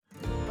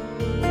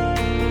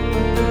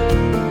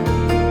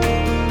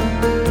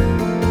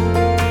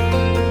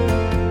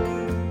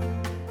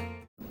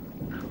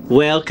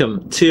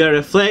Welcome to our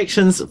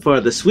reflections for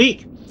this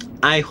week.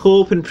 I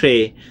hope and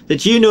pray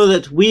that you know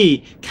that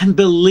we can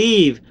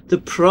believe the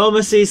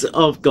promises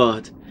of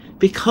God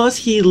because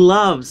He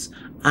loves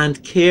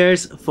and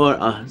cares for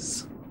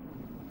us.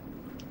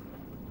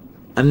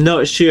 I'm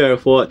not sure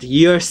what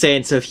your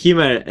sense of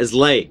humour is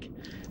like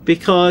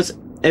because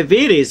it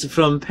varies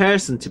from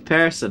person to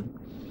person.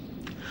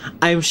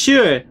 I'm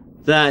sure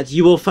that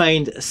you will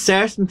find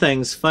certain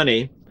things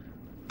funny,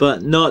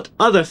 but not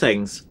other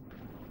things,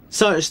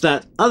 such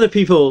that other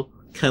people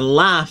can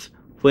laugh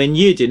when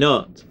you do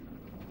not.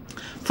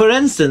 For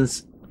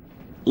instance,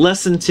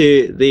 listen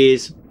to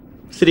these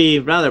 3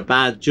 rather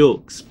bad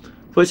jokes,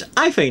 which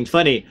I find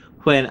funny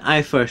when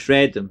I first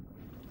read them,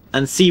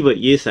 and see what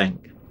you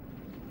think.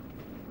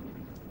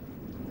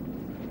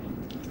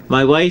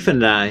 My wife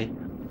and I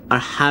are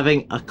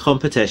having a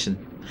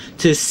competition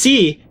to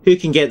see who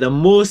can get the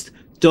most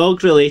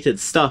dog-related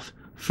stuff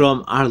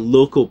from our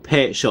local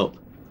pet shop.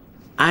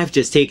 I've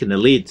just taken the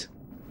lead.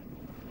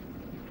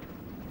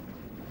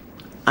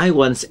 I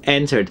once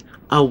entered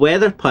a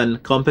weather pun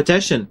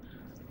competition.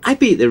 I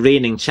beat the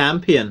reigning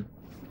champion.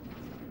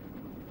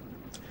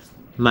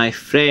 My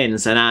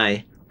friends and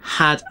I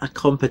had a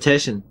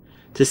competition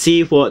to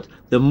see what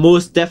the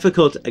most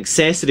difficult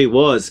accessory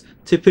was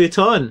to put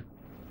on.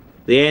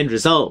 The end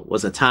result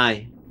was a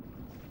tie.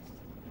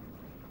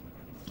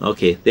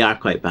 Okay, they are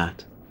quite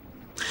bad.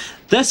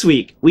 This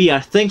week we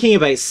are thinking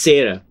about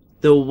Sarah,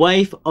 the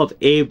wife of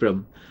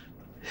Abram,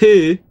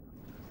 who,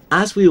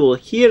 as we will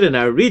hear in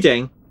our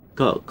reading,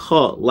 got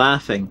caught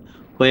laughing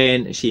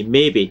when she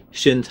maybe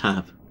shouldn't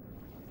have.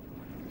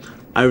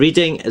 Our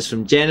reading is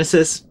from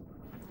Genesis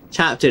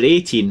chapter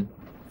 18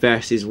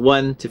 verses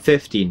 1 to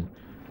 15,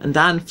 and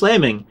Dan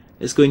Fleming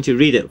is going to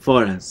read it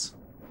for us.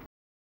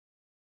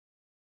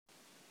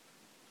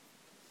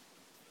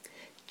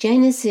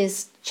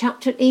 Genesis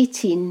chapter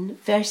 18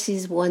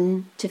 verses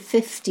 1 to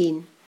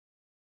 15.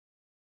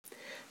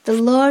 The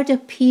Lord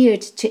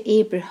appeared to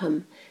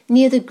Abraham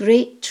near the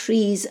great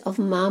trees of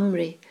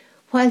Mamre,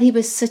 while he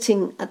was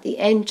sitting at the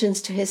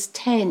entrance to his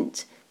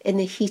tent in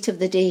the heat of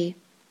the day.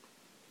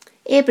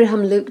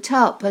 Abraham looked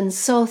up and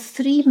saw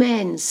 3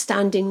 men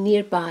standing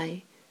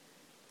nearby.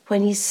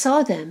 When he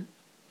saw them,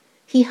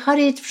 he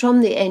hurried from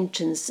the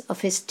entrance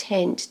of his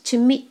tent to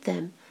meet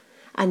them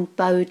and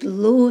bowed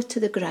low to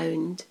the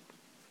ground.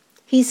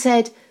 He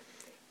said,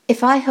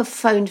 "If I have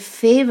found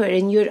favour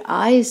in your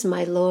eyes,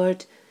 my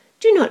lord,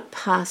 do not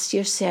pass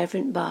your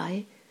servant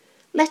by.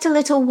 Let a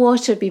little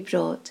water be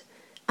brought,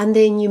 and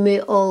then you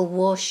may all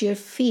wash your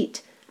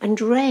feet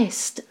and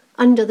rest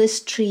under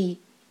this tree.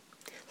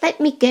 Let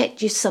me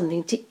get you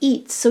something to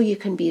eat so you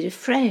can be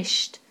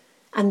refreshed,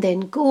 and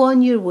then go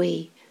on your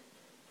way,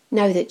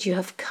 now that you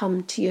have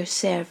come to your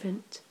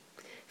servant."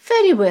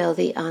 "Very well,"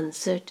 they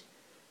answered.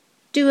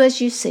 "Do as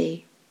you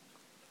say."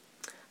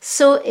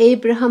 So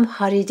Abraham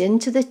hurried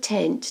into the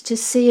tent to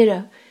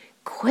Sarah.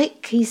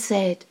 "Quick," he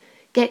said,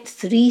 "get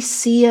 3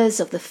 seahs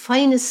of the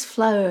finest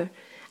flour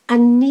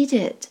and knead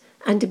it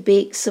and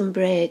bake some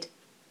bread."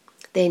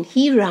 Then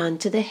he ran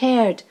to the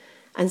herd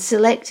and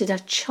selected a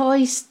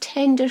choice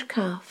tender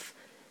calf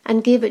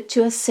and gave it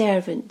to a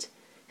servant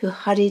who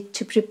hurried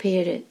to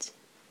prepare it.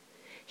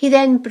 He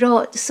then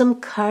brought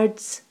some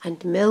curds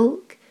and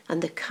milk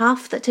and the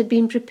calf that had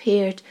been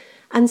prepared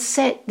and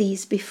set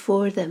these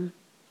before them.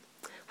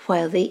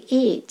 While they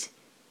ate,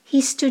 he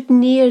stood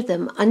near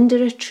them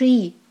under a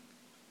tree.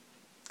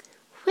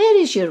 "Where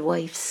is your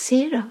wife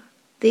Sarah?"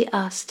 they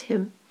asked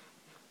him.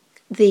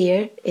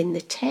 "There in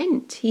the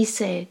tent," he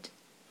said.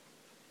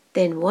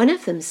 Then one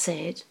of them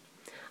said,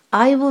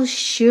 "I will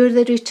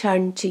surely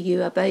return to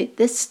you about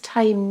this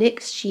time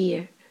next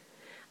year,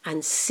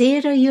 and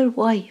Sarah your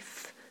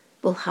wife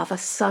will have a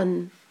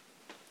son."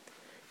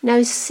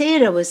 Now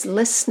Sarah was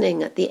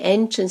listening at the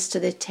entrance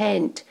to the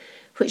tent,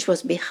 which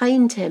was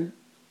behind him.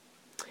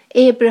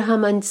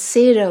 Abraham and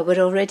Sarah were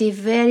already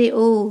very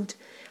old,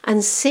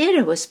 and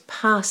Sarah was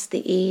past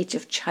the age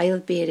of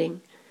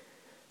childbearing.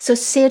 So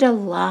Sarah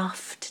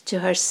laughed to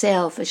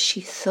herself as she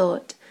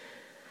thought,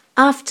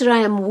 "After I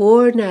am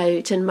worn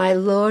out and my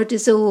Lord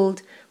is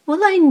old,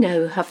 will I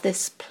now have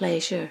this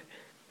pleasure?"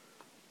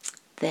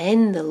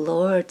 Then the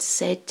Lord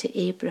said to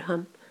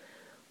Abraham,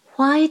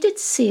 "Why did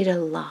Sarah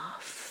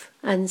laugh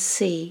and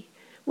say,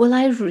 'Will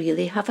I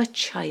really have a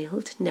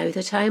child now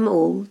that I am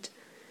old?'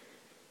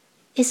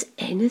 Is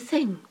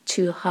anything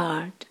too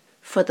hard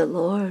for the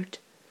Lord?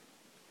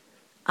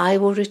 I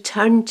will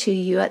return to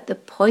you at the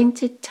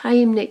appointed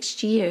time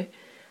next year,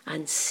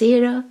 and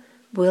Sarah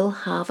will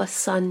have a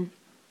son."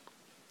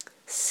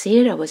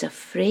 Sarah was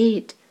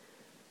afraid,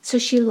 so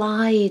she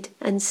lied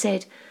and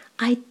said,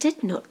 "I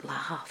did not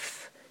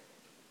laugh."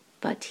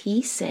 But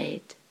he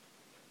said,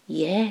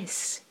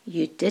 "Yes,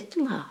 you did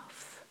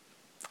laugh."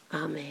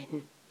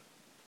 Amen.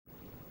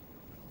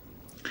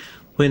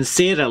 When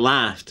Sarah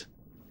laughed,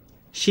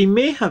 she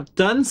may have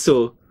done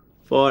so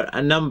for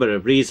a number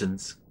of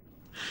reasons.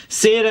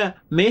 Sarah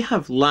may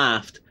have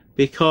laughed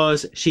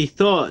because she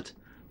thought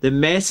the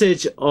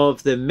message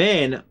of the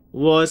men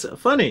was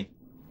funny.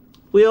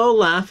 We all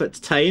laugh at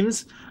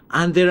times,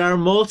 and there are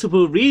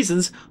multiple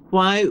reasons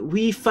why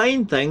we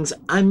find things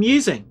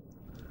amusing.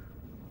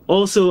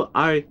 Also,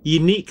 our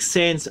unique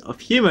sense of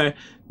humour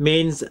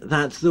means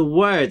that the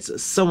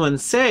words someone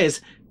says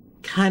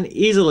can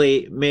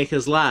easily make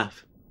us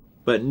laugh,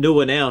 but no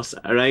one else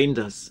around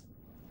us.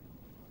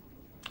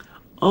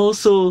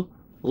 Also,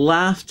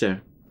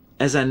 laughter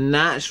is a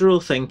natural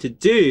thing to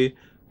do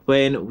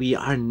when we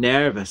are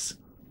nervous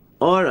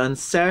or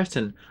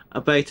uncertain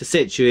about a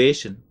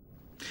situation.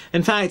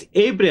 In fact,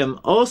 Abraham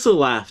also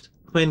laughed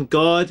when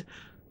God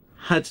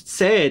had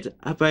said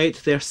about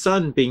their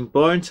son being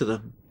born to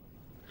them.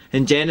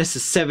 In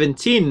Genesis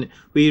 17,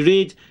 we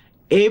read,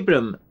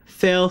 Abram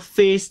fell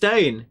face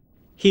down.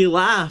 He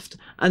laughed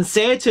and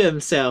said to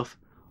himself,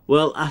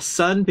 will a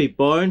son be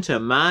born to a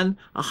man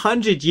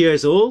 100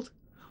 years old?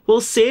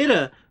 Will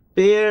Sarah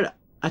bear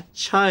a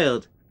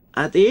child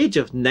at the age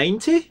of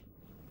 90?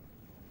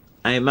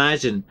 I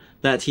imagine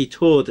that he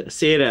told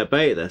Sarah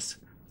about this,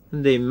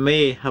 and they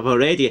may have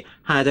already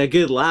had a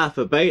good laugh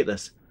about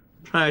this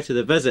prior to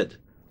the visit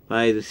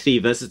by the 3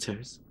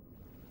 visitors.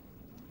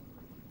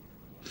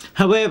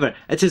 However,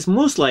 it is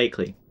most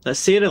likely that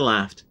Sarah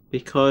laughed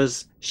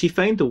because she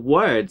found the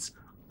words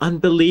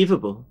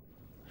unbelievable.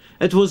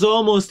 It was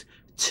almost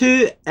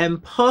too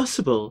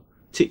impossible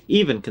to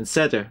even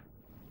consider.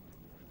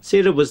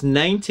 Sarah was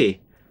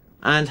 90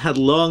 and had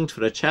longed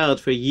for a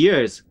child for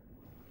years,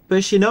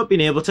 but she had not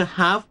been able to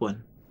have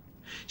one.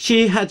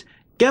 She had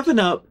given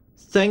up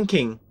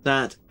thinking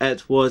that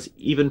it was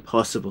even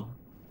possible.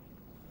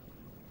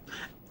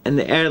 In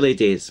the early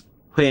days,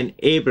 when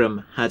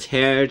Abram had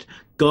heard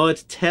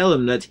God tell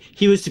him that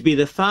he was to be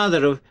the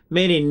father of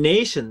many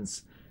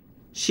nations,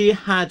 she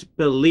had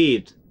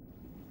believed.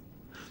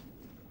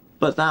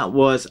 But that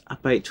was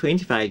about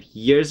 25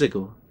 years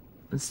ago,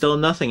 and still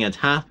nothing had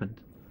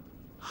happened.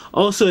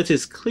 Also, it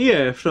is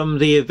clear from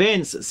the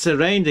events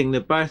surrounding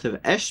the birth of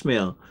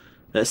Ishmael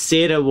that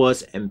Sarah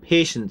was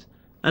impatient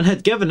and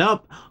had given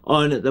up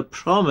on the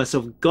promise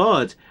of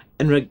God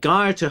in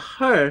regard to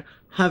her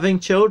having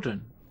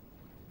children.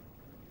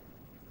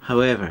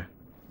 However,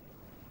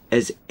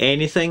 is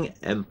anything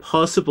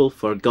impossible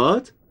for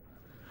God?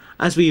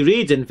 As we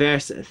read in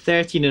verse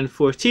 13 and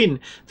 14,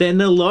 then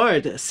the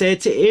Lord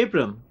said to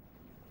Abram,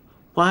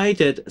 why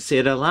did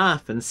Sarah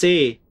laugh and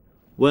say,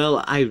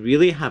 will I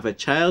really have a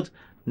child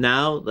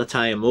now that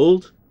I am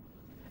old?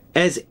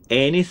 Is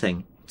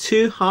anything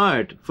too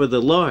hard for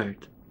the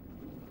Lord?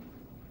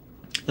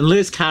 In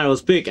Lewis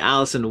Carroll's book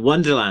Alice in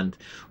Wonderland,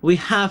 we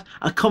have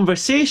a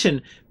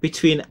conversation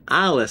between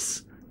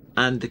Alice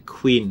and the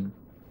Queen.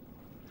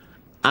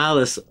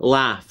 Alice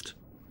laughed.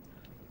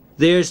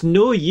 There's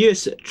no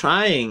use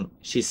trying,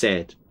 she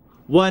said.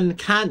 One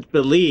can't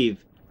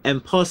believe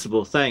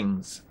impossible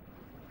things.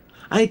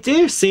 I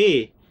dare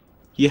say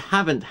you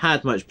haven't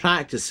had much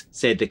practice,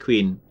 said the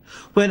Queen.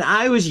 When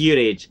I was your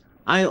age,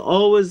 I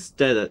always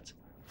did it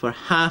for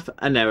half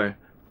an hour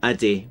a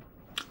day.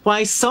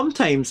 Why,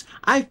 sometimes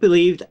I've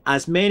believed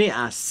as many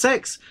as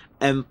 6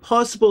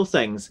 impossible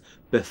things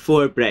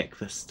before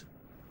breakfast.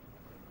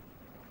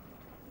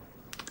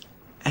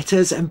 It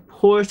is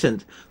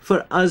important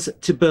for us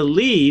to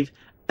believe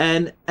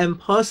in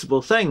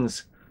impossible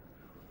things,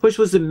 which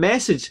was the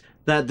message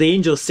that the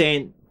angel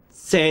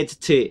said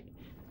to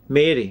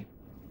Mary,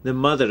 the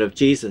mother of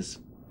Jesus.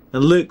 In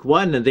Luke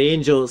 1, the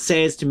angel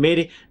says to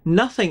Mary,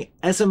 nothing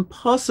is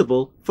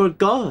impossible for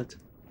God.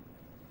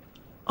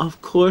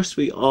 Of course,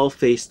 we all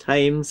face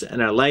times in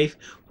our life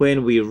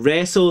when we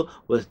wrestle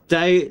with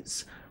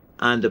doubts,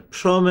 and the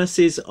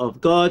promises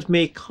of God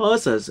may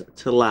cause us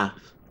to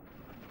laugh.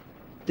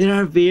 There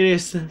are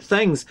various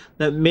things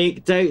that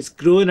make doubts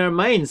grow in our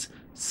minds,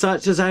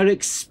 such as our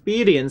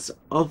experience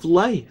of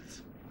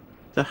life,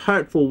 the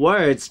hurtful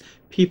words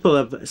people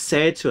have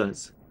said to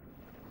us,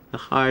 the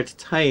hard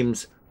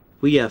times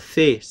we have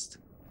faced,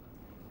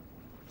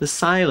 the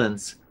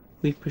silence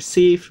we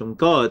perceive from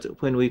God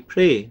when we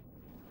pray,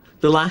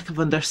 the lack of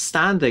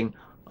understanding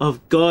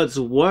of God's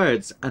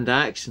words and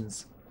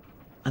actions,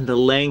 and the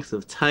length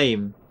of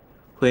time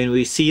when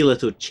we see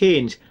little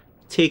change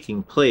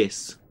taking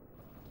place.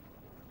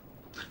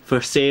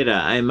 For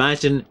Sarah, I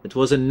imagine it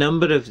was a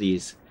number of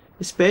these,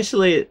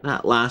 especially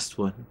that last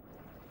one.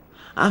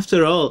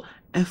 After all,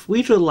 if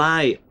we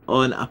rely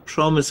on a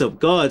promise of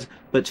God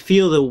but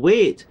feel the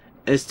wait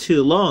is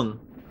too long,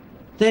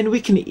 then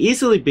we can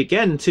easily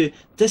begin to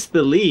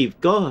disbelieve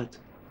God.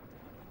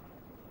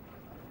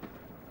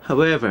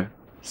 However,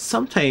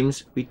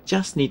 sometimes we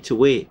just need to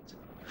wait.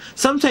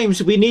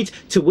 Sometimes we need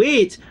to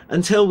wait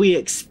until we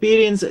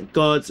experience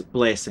God's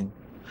blessing.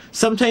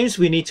 Sometimes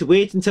we need to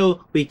wait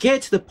until we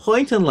get to the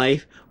point in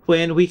life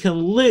when we can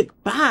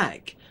look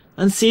back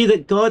and see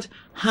that God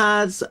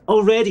has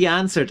already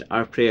answered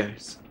our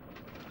prayers.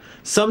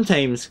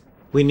 Sometimes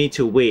we need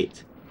to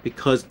wait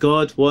because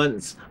God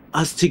wants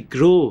us to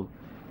grow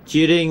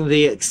during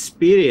the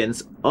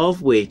experience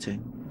of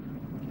waiting.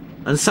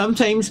 And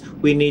sometimes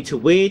we need to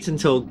wait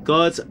until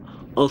God's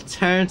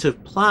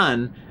alternative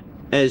plan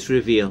is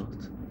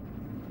revealed.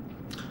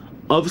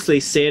 Obviously,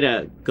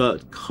 Sarah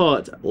got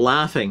caught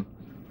laughing,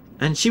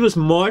 and she was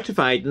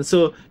mortified and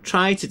so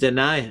tried to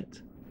deny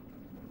it.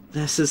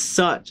 This is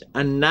such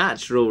a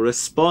natural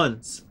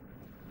response.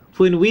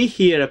 When we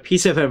hear a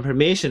piece of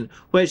information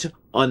which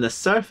on the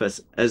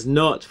surface is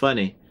not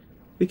funny,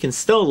 we can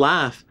still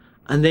laugh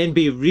and then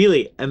be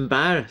really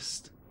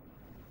embarrassed.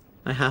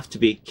 I have to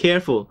be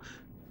careful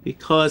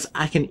because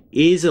I can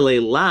easily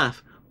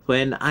laugh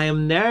when I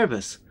am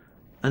nervous,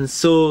 and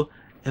so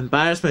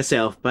embarrass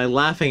myself by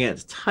laughing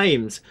at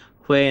times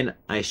when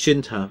I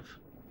shouldn't have.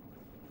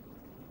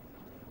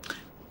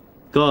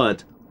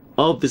 God,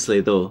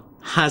 obviously though,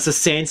 has a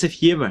sense of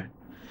humour,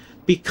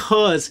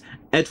 because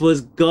it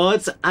was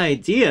God's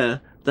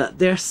idea that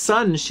their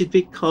son should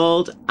be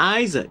called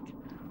Isaac,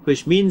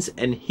 which means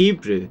in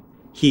Hebrew,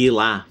 he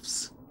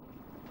laughs.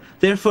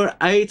 Therefore,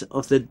 out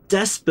of the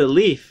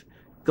disbelief,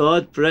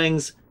 God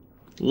brings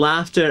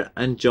laughter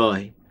and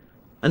joy.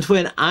 And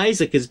when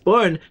Isaac is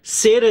born,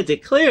 Sarah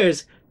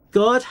declares,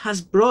 God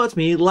has brought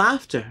me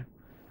laughter,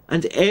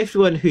 and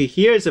everyone who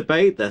hears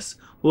about this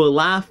will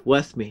laugh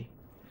with me.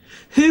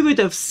 Who would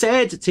have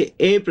said to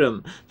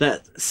Abram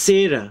that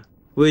Sarah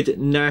would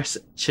nurse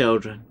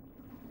children?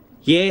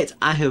 Yet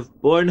I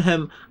have borne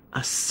him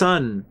a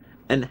son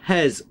in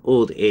his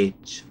old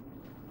age.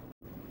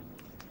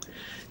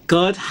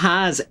 God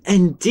has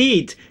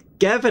indeed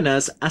given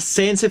us a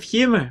sense of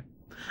humour,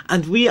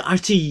 and we are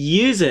to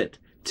use it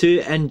to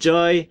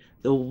enjoy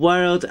the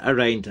world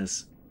around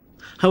us.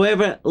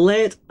 However,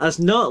 let us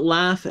not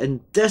laugh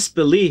in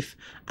disbelief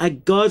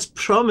at God's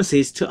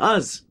promises to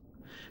us,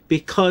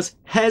 because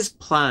his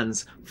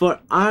plans for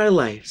our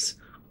lives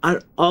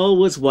are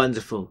always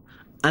wonderful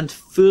and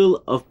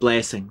full of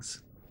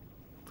blessings.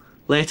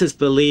 Let us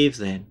believe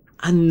then,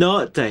 and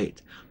not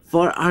doubt,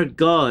 for our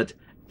God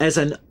is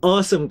an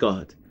awesome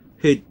God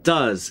who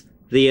does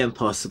the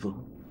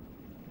impossible.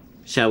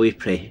 Shall we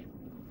pray?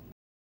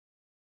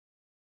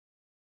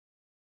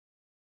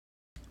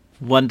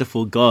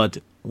 Wonderful God,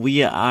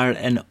 we are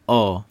in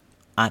awe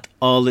at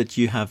all that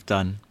you have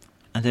done,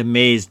 and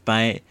amazed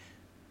by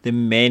the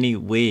many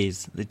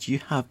ways that you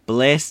have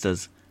blessed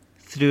us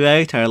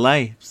throughout our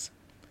lives.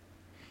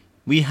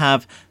 We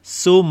have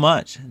so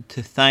much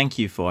to thank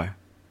you for,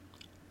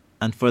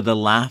 and for the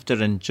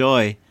laughter and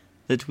joy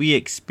that we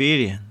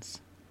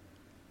experience.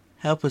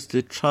 Help us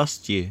to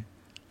trust you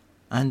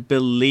and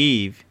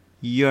believe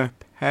your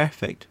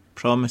perfect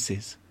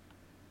promises.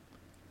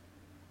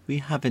 We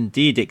have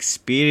indeed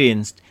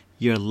experienced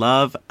your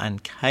love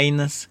and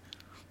kindness.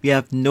 We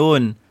have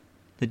known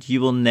that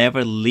you will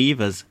never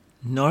leave us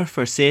nor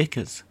forsake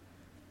us.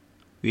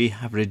 We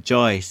have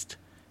rejoiced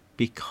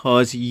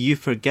because you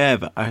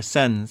forgive our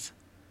sins.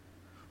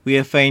 We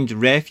have found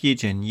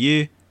refuge in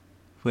you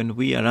when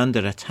we are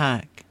under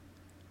attack.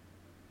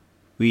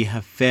 We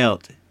have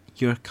felt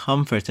your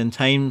comfort in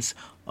times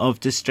of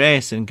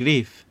distress and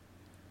grief.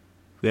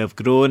 We have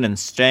grown in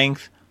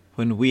strength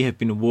when we have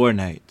been worn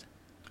out,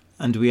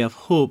 and we have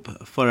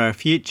hope for our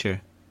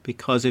future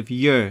because of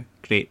your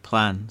great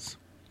plans.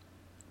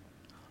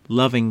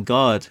 Loving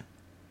God,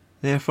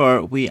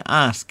 therefore we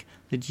ask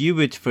that you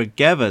would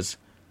forgive us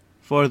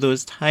for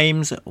those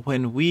times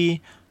when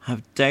we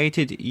have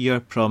doubted your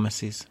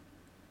promises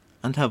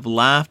and have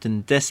laughed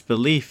in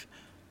disbelief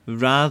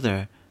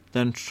rather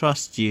than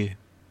trust you.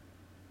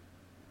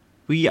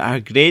 We are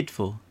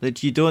grateful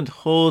that you don't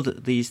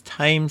hold these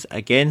times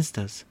against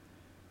us.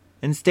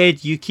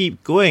 Instead, you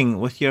keep going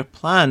with your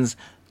plans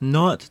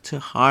not to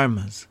harm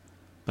us,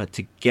 but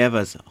to give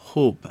us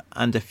hope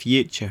and a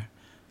future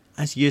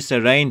as you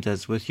surround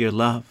us with your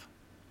love.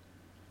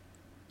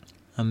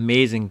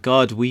 Amazing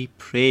God, we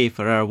pray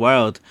for our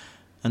world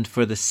and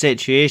for the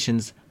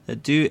situations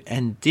that do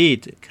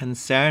indeed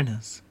concern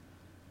us.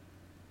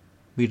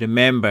 We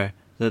remember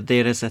that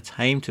there is a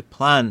time to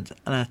plant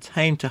and a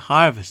time to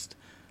harvest,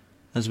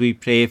 as we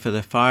pray for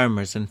the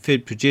farmers and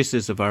food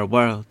producers of our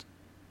world.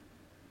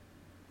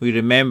 We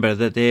remember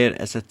that there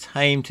is a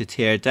time to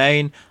tear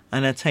down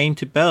and a time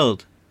to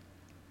build,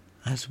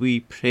 as we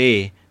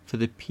pray for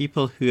the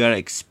people who are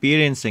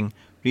experiencing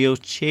real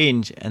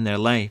change in their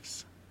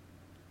lives.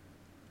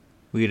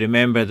 We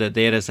remember that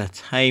there is a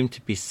time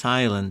to be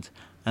silent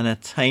and a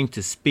time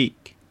to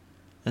speak,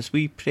 as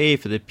we pray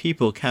for the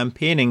people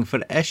campaigning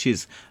for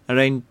issues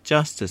around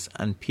justice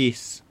and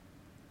peace.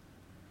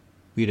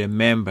 We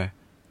remember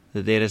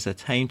that there is a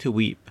time to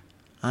weep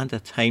and a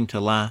time to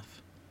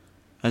laugh,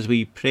 as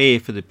we pray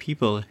for the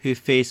people who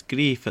face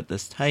grief at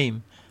this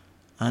time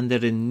and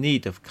are in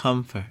need of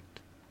comfort.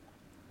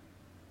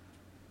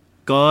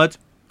 God,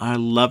 our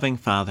loving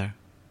Father,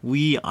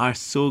 we are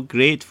so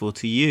grateful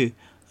to you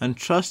and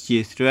trust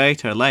you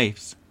throughout our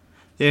lives.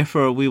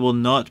 Therefore we will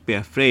not be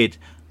afraid,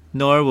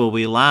 nor will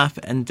we laugh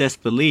in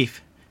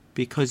disbelief,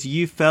 because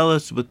you fill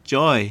us with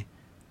joy,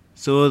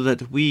 so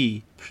that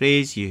we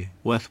praise you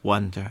with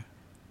wonder.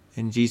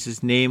 In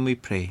Jesus' name we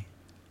pray.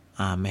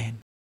 Amen.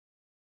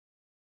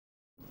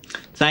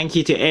 Thank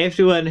you to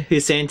everyone who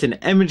sent in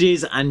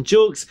images and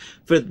jokes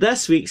for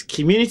this week's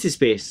community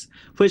space.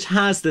 which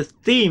has the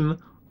theme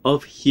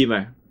of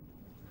humour.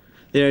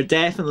 There are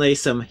definitely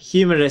some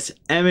humorous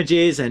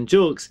images and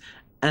jokes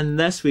in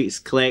this week's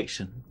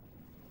collection.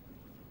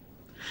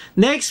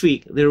 Next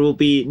week there will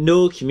be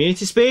no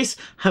community space.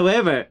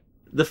 However,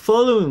 the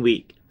following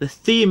week the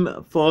theme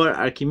for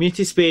our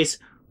community space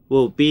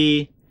will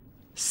be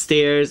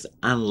stairs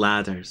and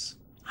ladders,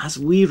 as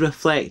we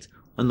reflect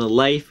on the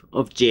life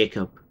of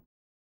Jacob.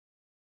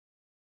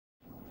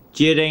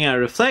 During our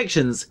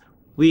reflections,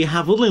 we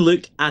have only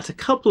looked at a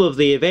couple of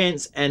the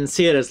events in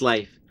Sarah's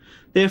life.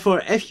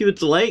 Therefore, if you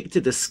would like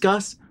to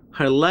discuss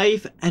her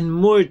life in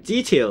more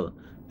detail,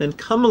 then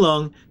come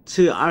along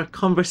to our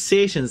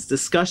Conversations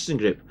discussion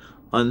group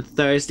on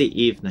Thursday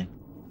evening.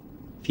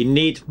 If you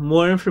need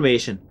more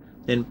information,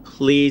 then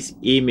please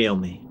email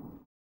me.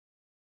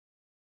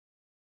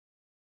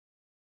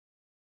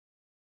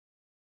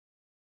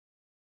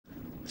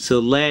 So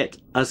let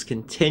us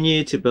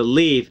continue to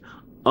believe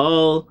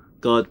all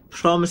God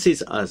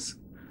promises us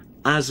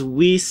as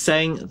we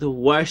sing the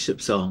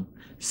worship song,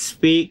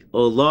 Speak,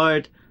 O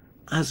Lord,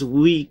 as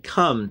we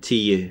come to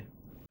you.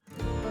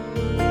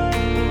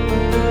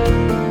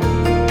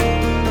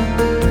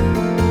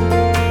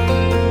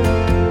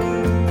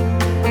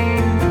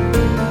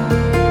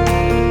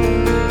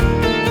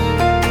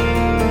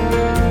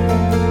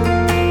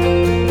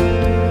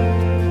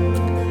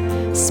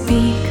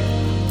 Speak,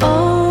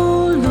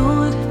 O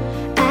Lord,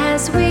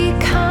 as we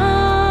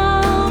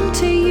come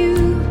to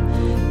you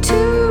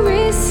to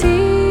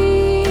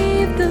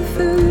receive the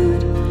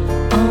food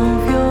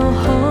of your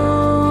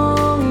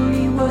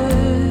holy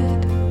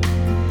word.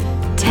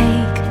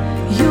 Take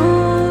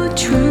your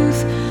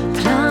truth,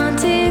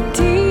 plant it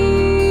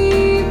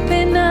deep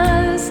in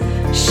us,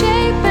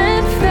 shape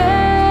and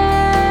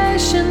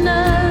fashion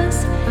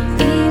us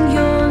in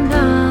your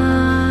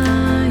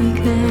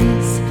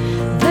likeness,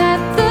 that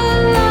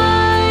the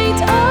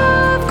light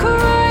of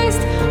Christ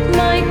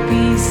might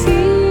be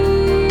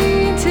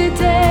seen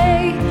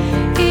today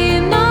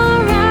in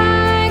our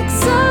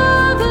acts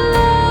of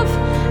love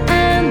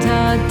and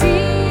our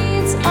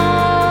deeds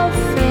of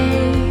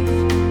faith.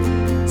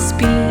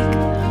 Speak,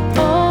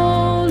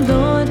 O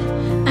Lord,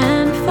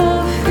 and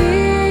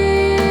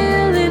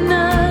fulfill in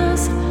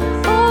us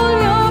all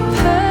your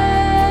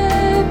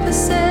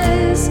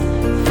purposes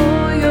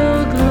for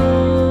your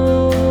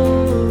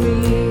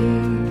glory.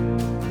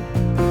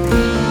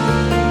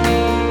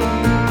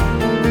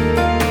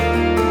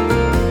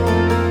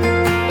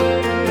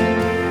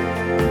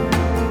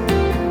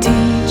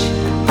 Teach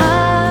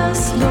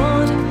us,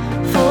 Lord,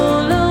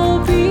 full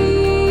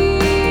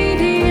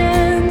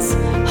obedience,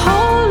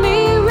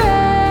 holy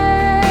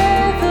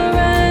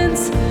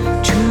reverence,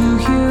 true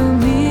humility.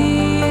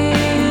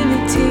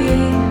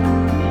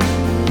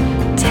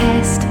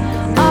 Test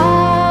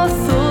our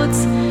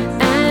thoughts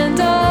and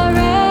our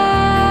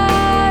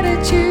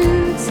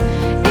attitudes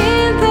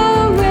in the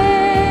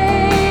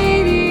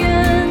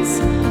radiance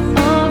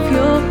of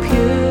your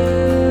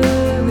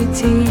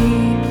purity.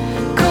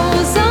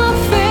 Cause our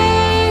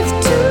faith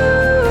to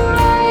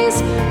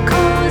rise,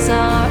 cause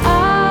our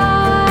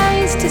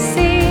eyes to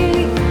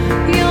see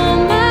your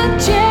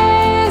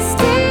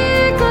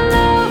majestic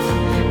love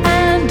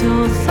and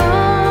authority.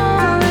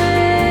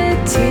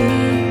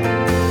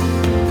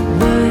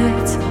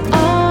 Words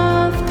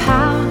of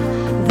power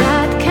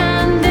that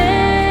can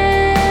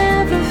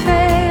never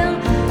fail.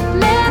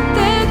 Let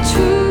the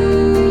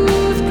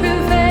truth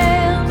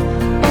prevail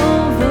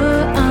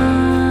over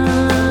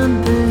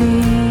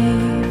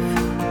unbelief.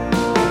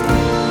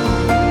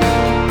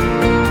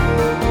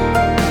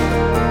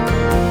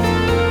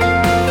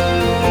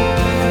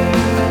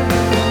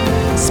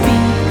 Speak,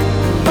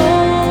 O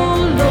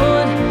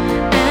Lord,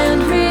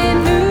 and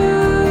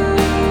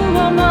renew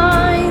our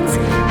minds.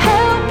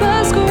 Help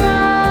us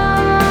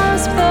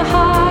grasp the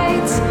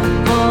heights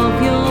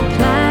of your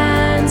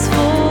plans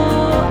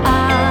for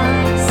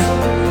us.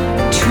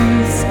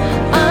 Truths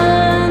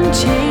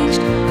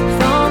unchanged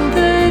from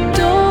the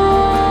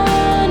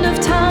dawn of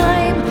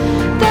time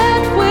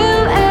that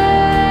will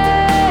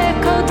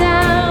echo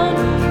down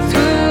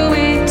through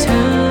eternity.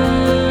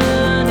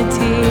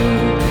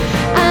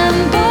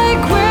 And by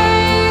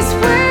grace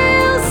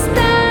we'll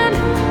stand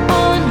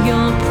on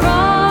your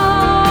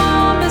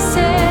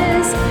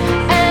promises,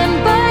 and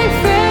by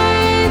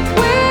faith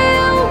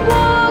we'll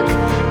walk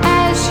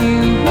as you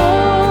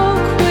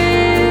walk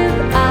with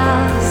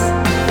us.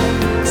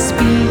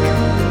 Speak,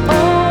 O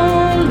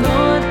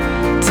Lord,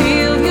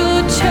 till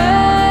your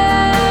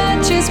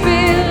church is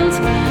built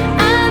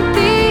and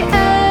the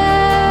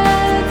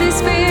earth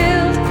is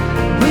filled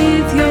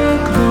with your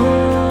glory.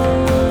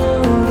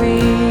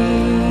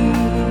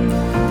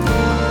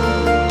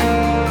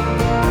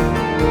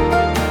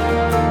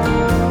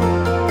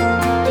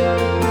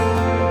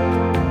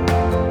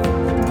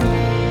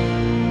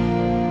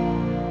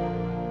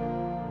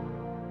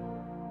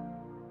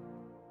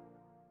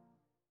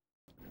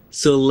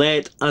 So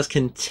let us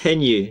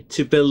continue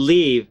to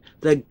believe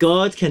that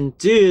God can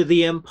do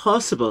the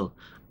impossible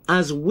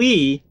as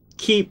we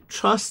keep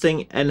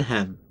trusting in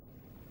Him.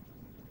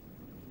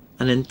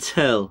 And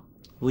until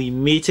we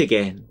meet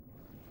again.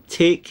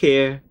 Take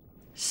care,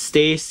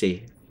 stay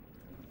safe,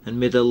 and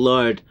may the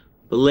Lord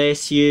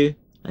bless you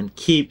and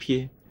keep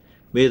you.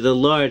 May the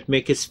Lord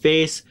make his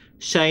face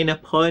shine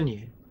upon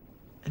you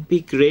and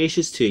be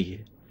gracious to you.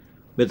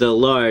 May the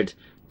Lord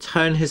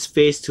turn his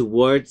face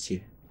towards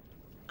you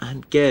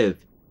and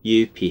give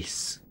you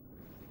peace.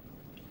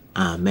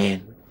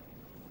 Amen.